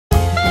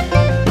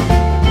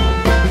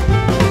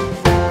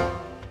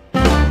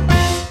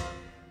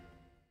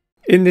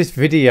In this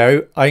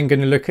video, I'm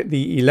going to look at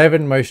the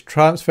 11 most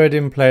transferred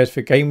in players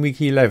for Game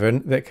Week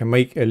 11 that can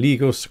make a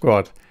legal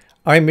squad.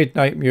 I'm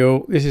Midnight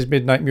Mule, this is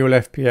Midnight Mule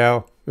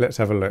FPL, let's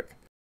have a look.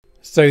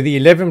 So the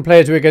 11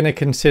 players we're going to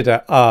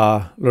consider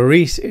are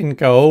Lloris in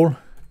goal,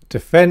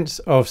 defence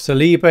of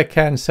Saliba,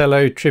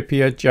 Cancelo,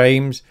 Trippier,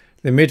 James,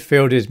 the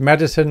midfield is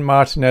Maddison,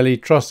 Martinelli,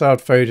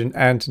 Trossard, Foden,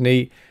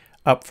 Antony,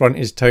 up front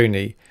is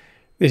Toney.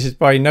 This is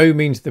by no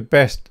means the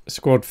best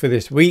squad for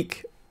this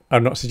week.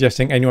 I'm not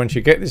suggesting anyone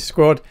should get this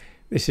squad.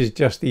 This is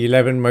just the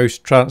 11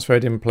 most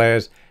transferred in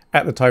players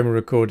at the time of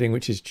recording,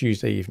 which is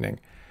Tuesday evening.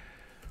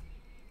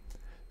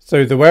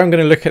 So the way I'm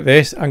going to look at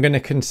this, I'm going to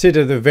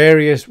consider the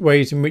various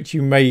ways in which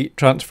you may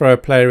transfer a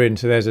player in.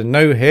 So there's a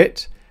no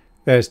hit,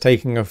 there's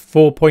taking a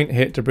 4-point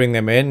hit to bring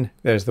them in,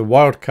 there's the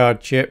wildcard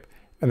chip,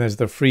 and there's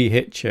the free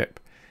hit chip.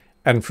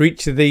 And for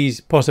each of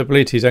these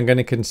possibilities, I'm going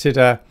to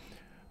consider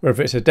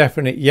whether it's a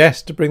definite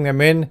yes to bring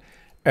them in,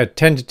 a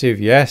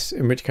tentative yes,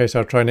 in which case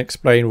I'll try and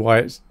explain why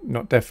it's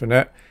not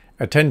definite,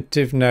 a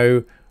tentative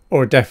no,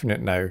 or a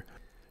definite no.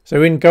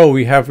 So in goal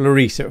we have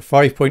Lloris at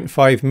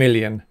 5.5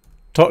 million.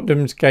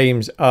 Tottenham's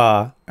games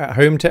are at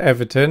home to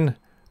Everton,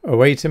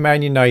 away to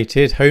Man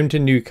United, home to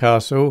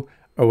Newcastle,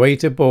 away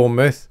to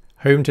Bournemouth,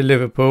 home to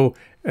Liverpool,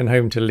 and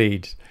home to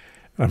Leeds.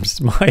 I'm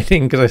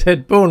smiling because I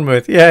said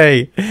Bournemouth,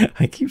 yay!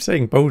 I keep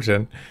saying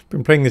Bolton.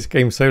 Been playing this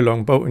game so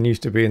long, Bolton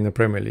used to be in the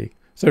Premier League.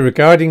 So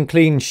regarding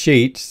clean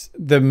sheets,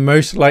 the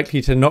most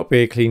likely to not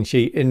be a clean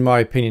sheet, in my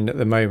opinion at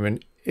the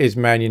moment, is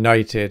Man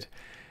United.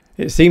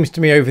 It seems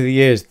to me over the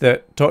years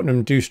that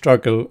Tottenham do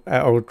struggle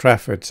at Old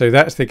Trafford, so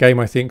that's the game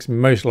I think is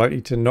most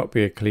likely to not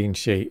be a clean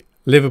sheet.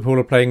 Liverpool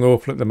are playing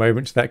awful at the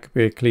moment, so that could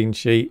be a clean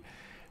sheet.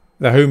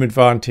 The home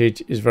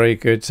advantage is very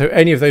good, so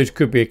any of those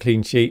could be a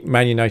clean sheet.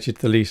 Man United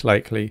the least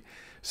likely.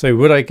 So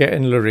would I get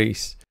in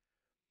Lloris?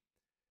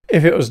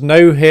 If it was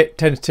no hit,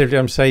 tentatively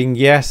I'm saying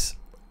yes.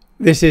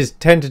 This is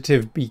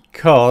tentative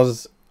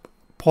because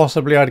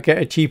possibly I'd get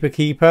a cheaper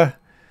keeper.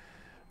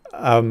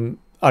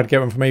 I'd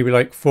get one for maybe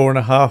like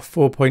 4.5,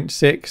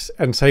 4.6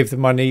 and save the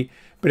money.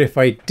 But if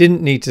I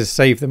didn't need to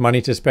save the money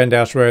to spend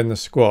elsewhere in the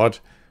squad,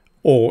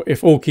 or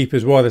if all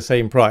keepers were the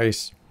same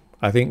price,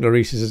 I think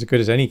Lloris is as good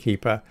as any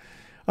keeper.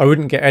 I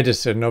wouldn't get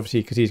Edison,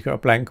 obviously, because he's got a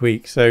blank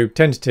week. So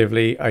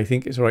tentatively, I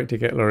think it's right to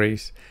get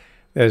Lloris.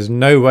 There's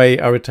no way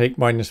I would take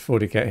 -4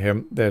 to get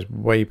him. There's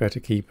way better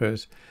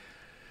keepers.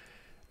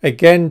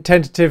 Again,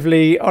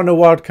 tentatively, on a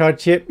wildcard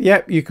chip,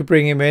 yep, you could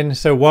bring him in.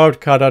 So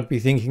wildcard, I'd be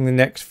thinking the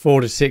next 4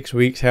 to 6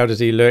 weeks, how does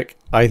he look?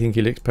 I think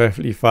he looks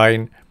perfectly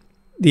fine.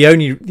 The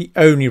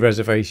only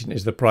reservation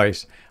is the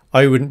price.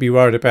 I wouldn't be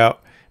worried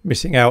about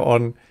missing out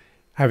on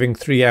having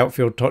 3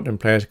 outfield Tottenham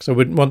players because I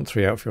wouldn't want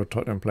 3 outfield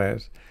Tottenham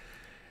players.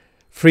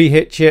 Free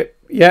hit chip,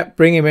 yep,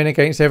 bring him in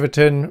against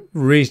Everton.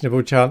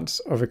 Reasonable chance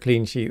of a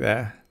clean sheet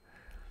there.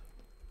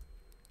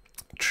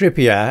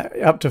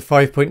 Trippier, up to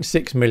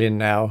 5.6 million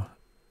now.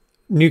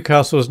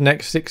 Newcastle's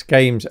next 6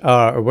 games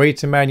are away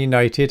to Man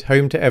United,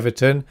 home to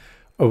Everton,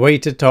 away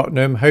to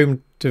Tottenham,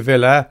 home to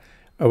Villa,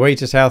 away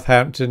to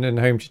Southampton and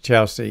home to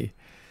Chelsea.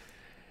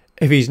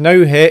 If he's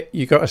no hit,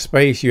 you got a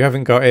space, you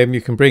haven't got him, you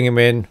can bring him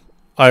in.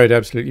 I would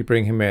absolutely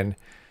bring him in.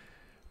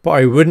 But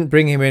I wouldn't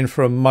bring him in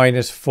for a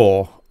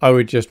 -4. I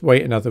would just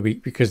wait another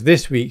week because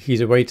this week he's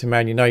away to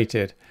Man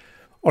United.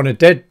 On a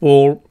dead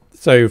ball,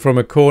 so from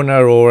a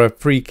corner or a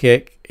free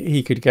kick,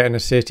 he could get an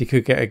assist, he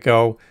could get a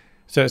goal.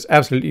 So it's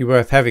absolutely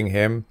worth having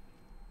him,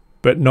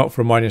 but not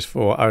for a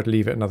 -4. I would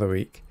leave it another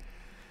week.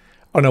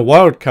 On a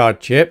wildcard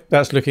chip,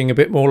 that's looking a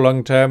bit more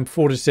long-term,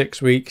 4 to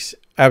 6 weeks.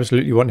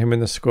 Absolutely want him in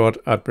the squad.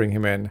 I'd bring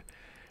him in.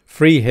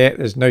 Free hit,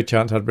 there's no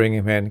chance I'd bring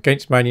him in.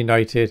 Against Man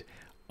United,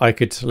 I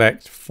could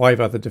select 5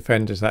 other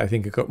defenders that I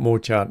think have got more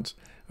chance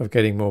of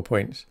getting more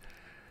points.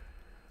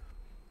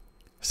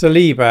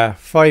 Saliba,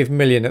 5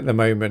 million at the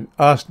moment.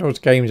 Arsenal's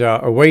games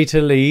are away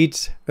to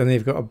Leeds, then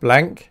they've got a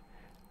blank.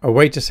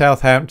 Away to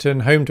Southampton,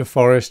 home to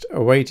Forest,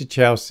 away to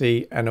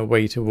Chelsea and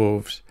away to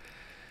Wolves.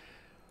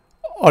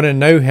 On a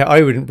no-hit,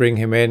 I wouldn't bring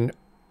him in.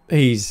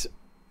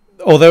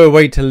 Although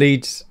away to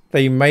Leeds,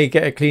 they may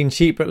get a clean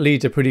sheet, but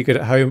Leeds are pretty good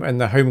at home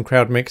and the home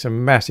crowd makes a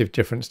massive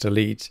difference to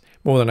Leeds,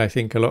 more than I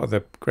think a lot of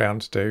the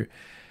grounds do.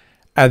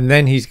 And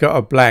then he's got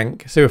a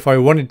blank. So if I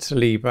wanted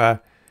Saliba,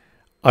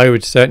 I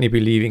would certainly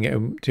be leaving it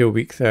until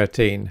week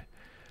 13.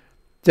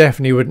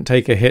 Definitely wouldn't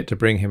take a hit to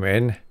bring him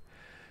in.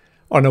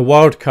 On a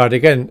wildcard,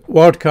 again,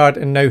 wildcard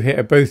and no-hit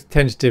are both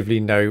tentatively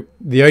no.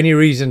 The only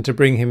reason to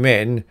bring him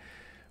in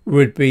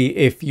would be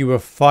if you were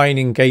fine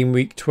in game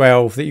week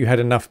 12 that you had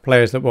enough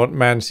players that want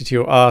Man City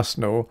or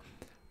Arsenal.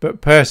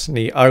 But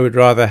personally, I would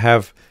rather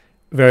have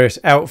various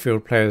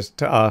outfield players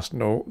to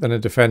Arsenal than a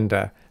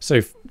defender.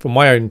 So for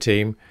my own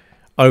team,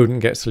 I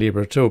wouldn't get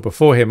Saliba at all.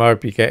 Before him, I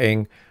would be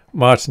getting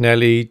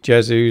Martinelli,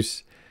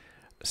 Jesus,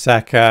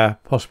 Saka,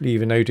 possibly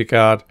even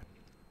Odegaard.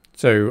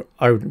 So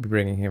I wouldn't be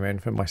bringing him in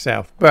for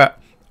myself. But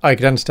I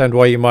could understand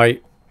why you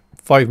might.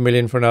 5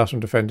 million for an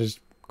Arsenal defender is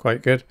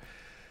quite good.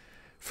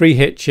 Free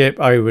hit chip,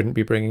 I wouldn't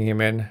be bringing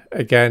him in.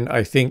 Again,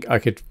 I think I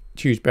could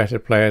choose better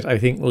players. I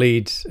think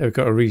Leeds have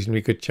got a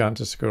reasonably good chance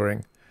of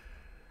scoring.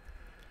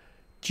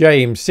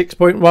 James,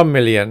 6.1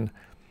 million.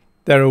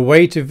 They're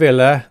away to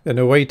Villa, then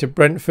away to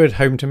Brentford,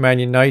 home to Man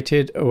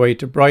United, away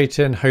to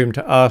Brighton, home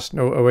to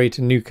Arsenal, away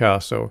to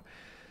Newcastle.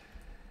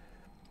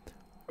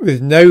 With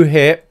no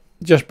hit,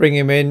 just bring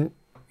him in.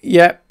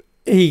 Yep,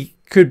 he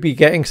could be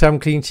getting some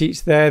clean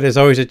sheets there. There's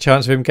always a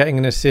chance of him getting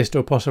an assist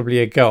or possibly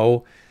a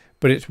goal.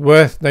 But it's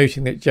worth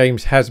noting that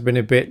James has been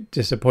a bit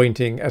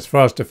disappointing as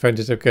far as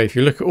defenders go. If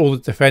you look at all the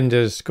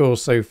defenders'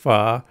 scores so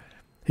far,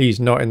 he's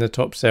not in the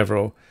top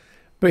several.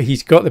 But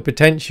he's got the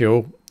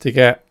potential to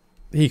get...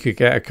 He could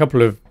get a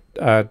couple of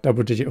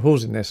double-digit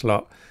hauls in this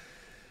lot.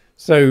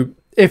 So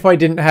if I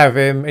didn't have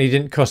him and he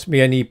didn't cost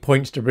me any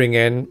points to bring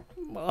in,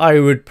 I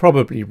would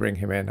probably bring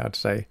him in, I'd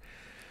say.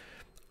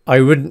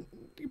 I wouldn't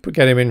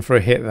get him in for a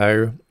hit,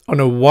 though.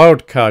 On a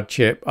wildcard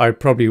chip, I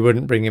probably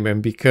wouldn't bring him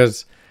in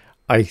because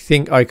I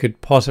think I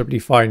could possibly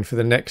find for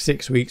the next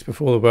 6 weeks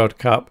before the World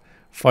Cup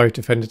 5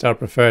 defenders I'd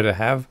prefer to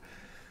have.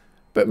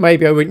 But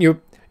maybe I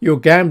wouldn't. You're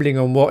gambling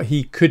on what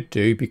he could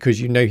do because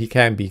you know he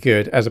can be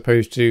good, as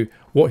opposed to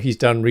what he's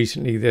done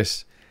recently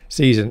this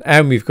season.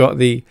 And we've got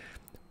the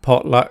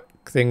potluck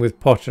thing with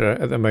Potter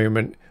at the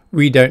moment.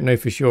 We don't know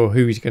for sure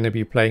who he's going to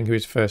be playing, who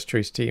his first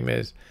choice team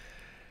is.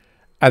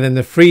 And then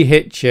the free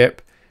hit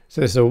chip.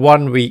 So this is a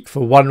 1 week.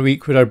 For 1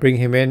 week, would I bring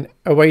him in?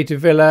 Away to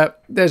Villa,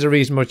 there's a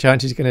reasonable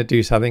chance he's going to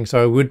do something.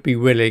 So I would be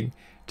willing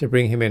to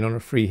bring him in on a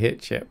free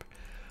hit chip.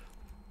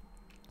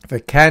 For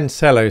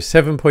Cancelo,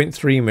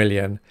 7.3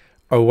 million.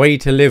 Away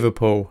to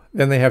Liverpool,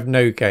 then they have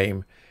no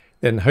game.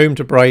 Then home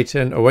to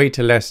Brighton, away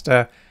to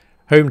Leicester,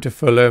 home to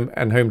Fulham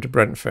and home to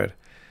Brentford.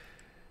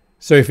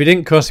 So if it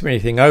didn't cost me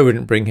anything, I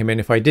wouldn't bring him in.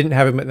 If I didn't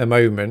have him at the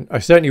moment, I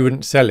certainly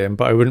wouldn't sell him,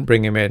 but I wouldn't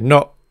bring him in.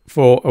 Not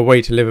for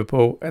away to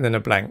Liverpool and then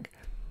a blank.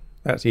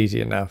 That's easy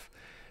enough.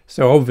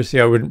 So obviously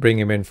I wouldn't bring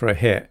him in for a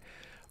hit.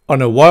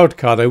 On a wild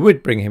card, I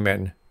would bring him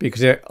in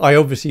because I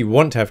obviously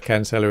want to have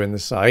Cancelo in the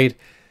side.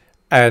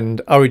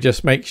 And I would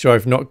just make sure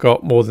I've not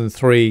got more than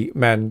 3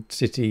 Man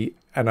City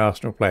and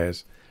Arsenal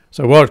players.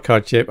 So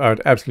wildcard chip, I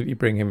would absolutely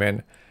bring him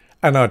in.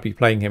 And I'd be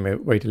playing him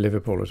away to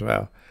Liverpool as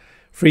well.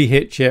 Free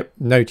hit chip,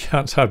 no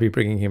chance I'd be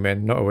bringing him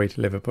in, not away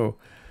to Liverpool.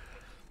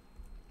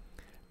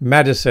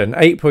 Maddison,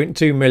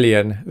 8.2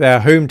 million.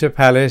 They're home to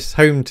Palace,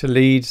 home to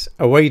Leeds,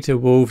 away to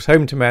Wolves,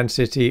 home to Man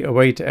City,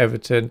 away to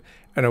Everton,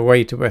 and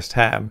away to West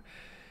Ham.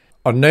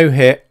 On no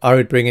hit, I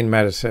would bring in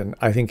Maddison.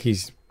 I think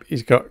he's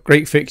got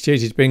great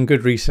fixtures. He's been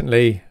good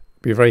recently.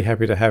 Be very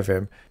happy to have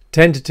him.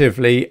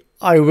 Tentatively,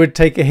 I would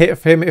take a hit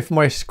for him if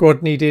my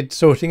squad needed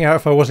sorting out.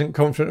 If I wasn't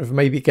confident of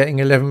maybe getting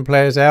 11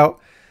 players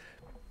out,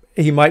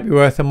 he might be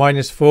worth a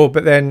 -4.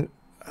 But then,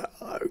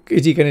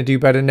 is he going to do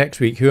better next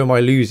week? Who am I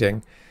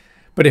losing?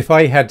 But if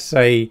I had,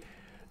 say,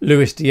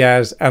 Luis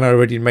Diaz and I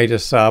already made a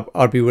sub,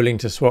 I'd be willing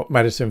to swap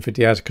Maddison for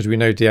Diaz because we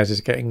know Diaz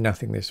is getting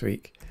nothing this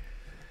week.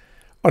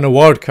 On a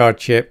wildcard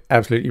chip,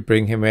 absolutely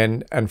bring him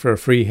in. And for a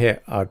free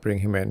hit, I'd bring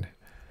him in.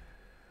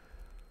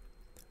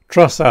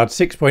 Trossard,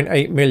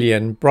 6.8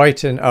 million.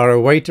 Brighton are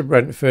away to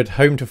Brentford,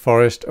 home to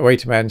Forest, away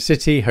to Man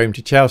City, home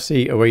to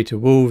Chelsea, away to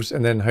Wolves,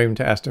 and then home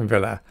to Aston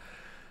Villa.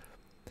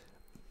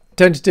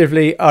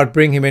 Tentatively, I'd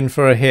bring him in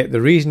for a hit. The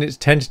reason it's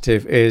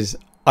tentative is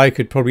I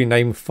could probably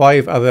name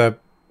 5 other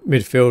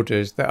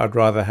midfielders that I'd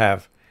rather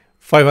have.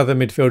 5 other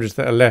midfielders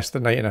that are less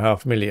than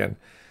 8.5 million.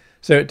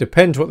 So it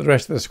depends what the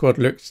rest of the squad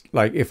looks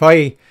like. If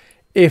I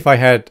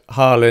had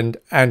Haaland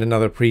and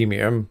another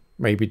premium,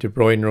 maybe De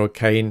Bruyne or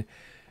Kane,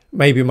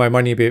 maybe my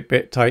money would be a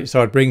bit tight,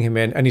 so I'd bring him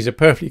in. And he's a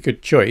perfectly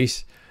good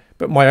choice.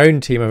 But my own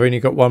team, I've only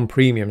got 1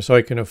 premium, so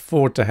I can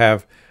afford to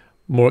have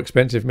more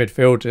expensive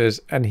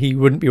midfielders. And he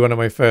wouldn't be one of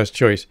my first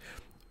choice.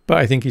 But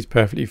I think he's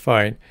perfectly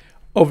fine.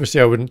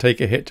 Obviously, I wouldn't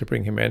take a hit to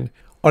bring him in.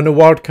 On a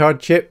wildcard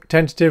chip,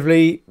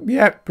 tentatively,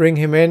 yeah, bring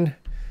him in.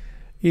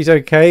 He's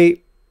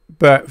okay.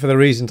 But for the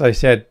reasons I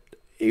said,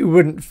 he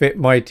wouldn't fit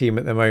my team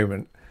at the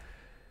moment.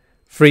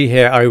 Free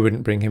here, I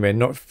wouldn't bring him in,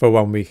 not for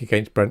 1 week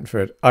against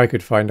Brentford. I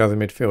could find other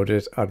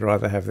midfielders I'd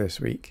rather have this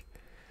week.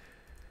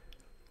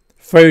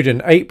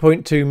 Foden,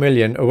 8.2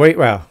 million. Away,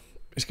 well,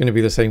 it's going to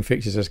be the same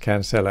fixtures as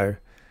Cancelo.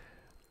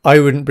 I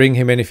wouldn't bring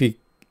him in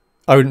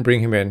I wouldn't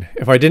bring him in.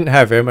 If I didn't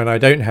have him and I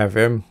don't have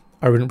him,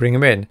 I wouldn't bring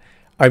him in.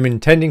 I'm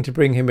intending to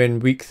bring him in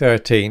week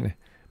 13.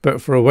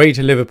 But for away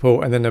to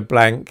Liverpool and then a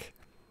blank,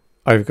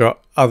 I've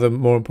got other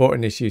more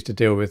important issues to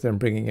deal with than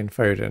bringing in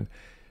Foden.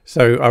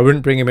 So I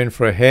wouldn't bring him in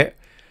for a hit.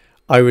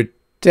 I would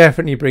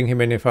definitely bring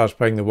him in if I was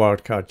playing the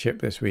wildcard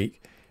chip this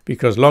week.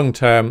 Because long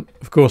term,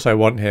 of course I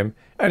want him.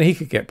 And he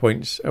could get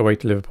points away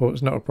to Liverpool.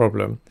 It's not a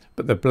problem.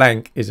 But the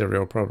blank is a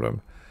real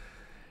problem.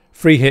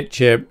 Free hit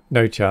chip,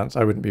 no chance.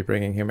 I wouldn't be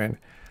bringing him in.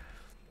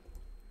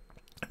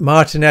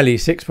 Martinelli,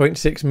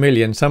 6.6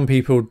 million. Some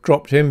people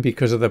dropped him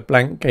because of the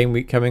blank game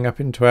week coming up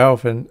in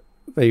 12. And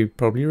they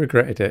probably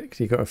regretted it because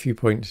he got a few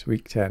points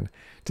week 10.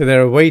 So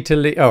they're away to...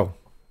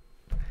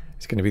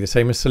 it's going to be the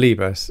same as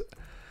Saliba.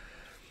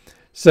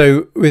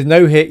 So with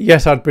no hit,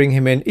 yes, I'd bring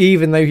him in.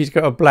 Even though he's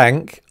got a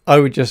blank, I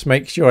would just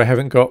make sure I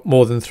haven't got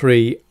more than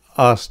 3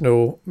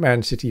 Arsenal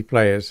Man City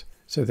players.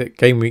 So that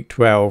game week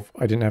 12,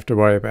 I didn't have to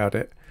worry about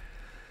it.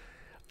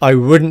 I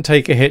wouldn't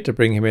take a hit to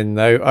bring him in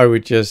though. I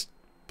would just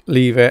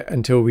leave it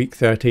until week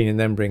 13 and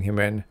then bring him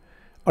in.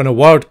 On a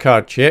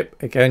wildcard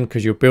chip, again,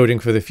 because you're building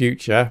for the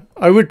future,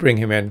 I would bring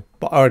him in,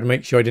 but I would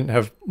make sure I didn't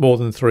have more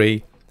than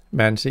 3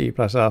 Man City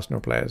plus Arsenal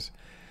players.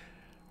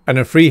 And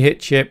a free hit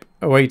chip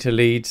away to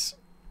Leeds,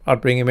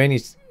 I'd bring him in.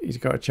 He's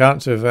got a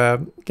chance of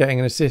getting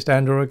an assist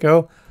and or a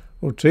goal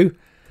or 2.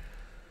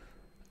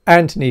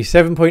 Antony,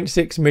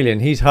 7.6 million.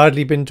 He's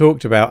hardly been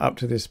talked about up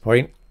to this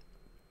point.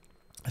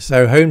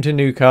 So home to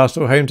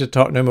Newcastle, home to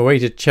Tottenham, away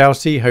to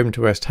Chelsea, home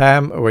to West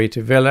Ham, away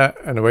to Villa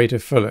and away to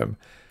Fulham.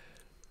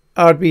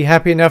 I'd be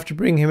happy enough to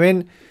bring him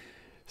in.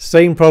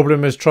 Same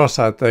problem as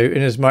Trossard though,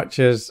 in as much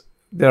as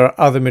there are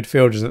other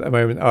midfielders at the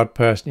moment I'd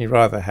personally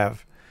rather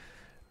have.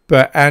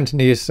 But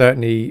Antony is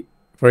certainly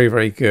very,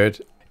 very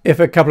good. If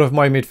a couple of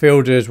my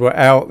midfielders were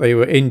out, they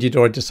were injured,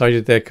 or I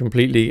decided they're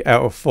completely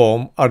out of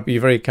form, I'd be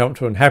very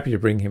comfortable and happy to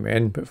bring him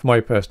in. But for my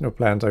personal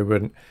plans, I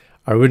wouldn't.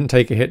 I wouldn't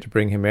take a hit to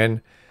bring him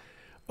in.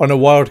 On a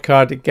wild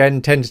card,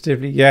 again,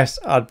 tentatively, yes,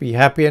 I'd be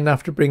happy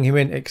enough to bring him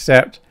in,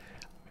 except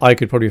I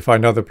could probably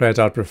find other players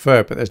I'd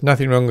prefer. But there's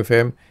nothing wrong with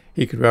him.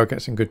 He could well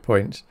get some good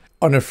points.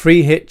 On a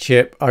free hit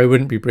chip, I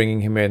wouldn't be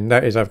bringing him in.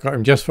 That is, I've got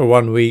him just for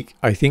 1 week.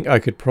 I think I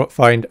could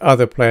find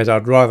other players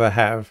I'd rather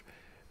have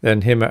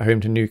than him at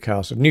home to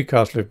Newcastle.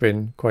 Newcastle have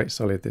been quite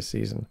solid this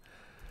season.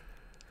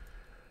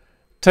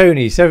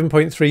 Toney,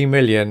 7.3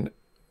 million.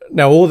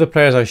 Now, all the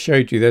players I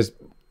showed you,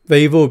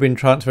 they've all been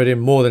transferred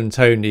in more than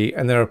Toney,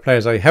 and there are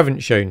players I haven't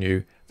shown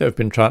you that have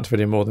been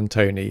transferred in more than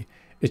Toney.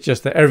 It's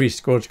just that every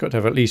squad's got to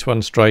have at least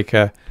one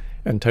striker,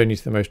 and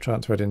Toney's the most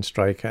transferred in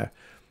striker.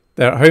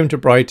 They're at home to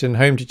Brighton,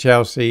 home to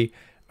Chelsea,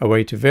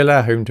 away to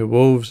Villa, home to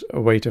Wolves,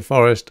 away to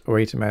Forest,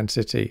 away to Man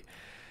City.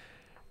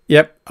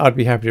 Yep, I'd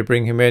be happy to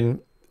bring him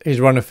in. His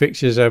run of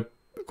fixtures are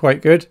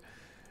quite good.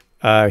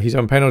 He's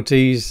on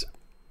penalties.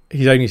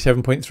 He's only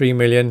 7.3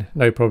 million.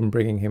 No problem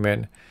bringing him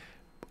in.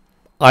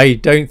 I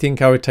don't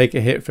think I would take a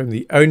hit from him.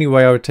 The only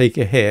way I would take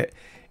a hit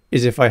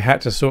is if I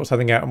had to sort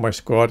something out on my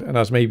squad and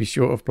I was maybe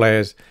short of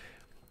players.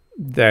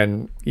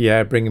 Then,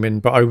 yeah, bring him in.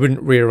 But I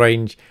wouldn't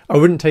rearrange. I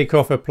wouldn't take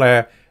off a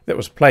player that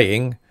was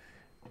playing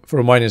for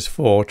a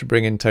 -4 to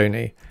bring in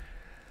Toney.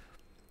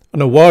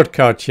 On a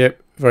wildcard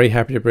chip, very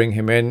happy to bring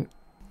him in.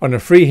 On a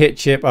free hit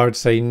chip, I would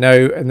say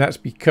no, and that's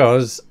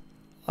because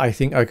I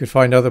think I could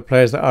find other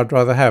players that I'd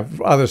rather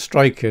have, other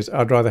strikers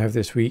I'd rather have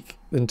this week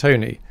than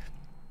Toney.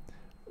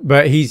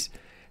 But he's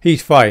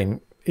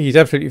fine. He's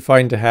absolutely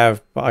fine to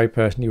have, but I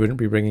personally wouldn't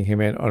be bringing him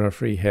in on a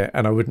free hit,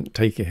 and I wouldn't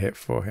take a hit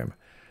for him.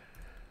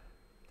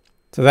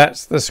 So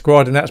that's the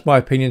squad, and that's my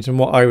opinions on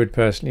what I would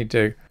personally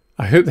do.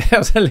 I hope that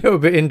was a little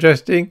bit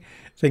interesting.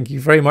 Thank you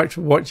very much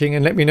for watching,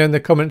 and let me know in the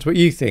comments what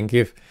you think,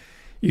 if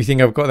you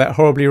think I've got that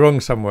horribly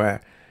wrong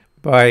somewhere.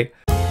 Bye.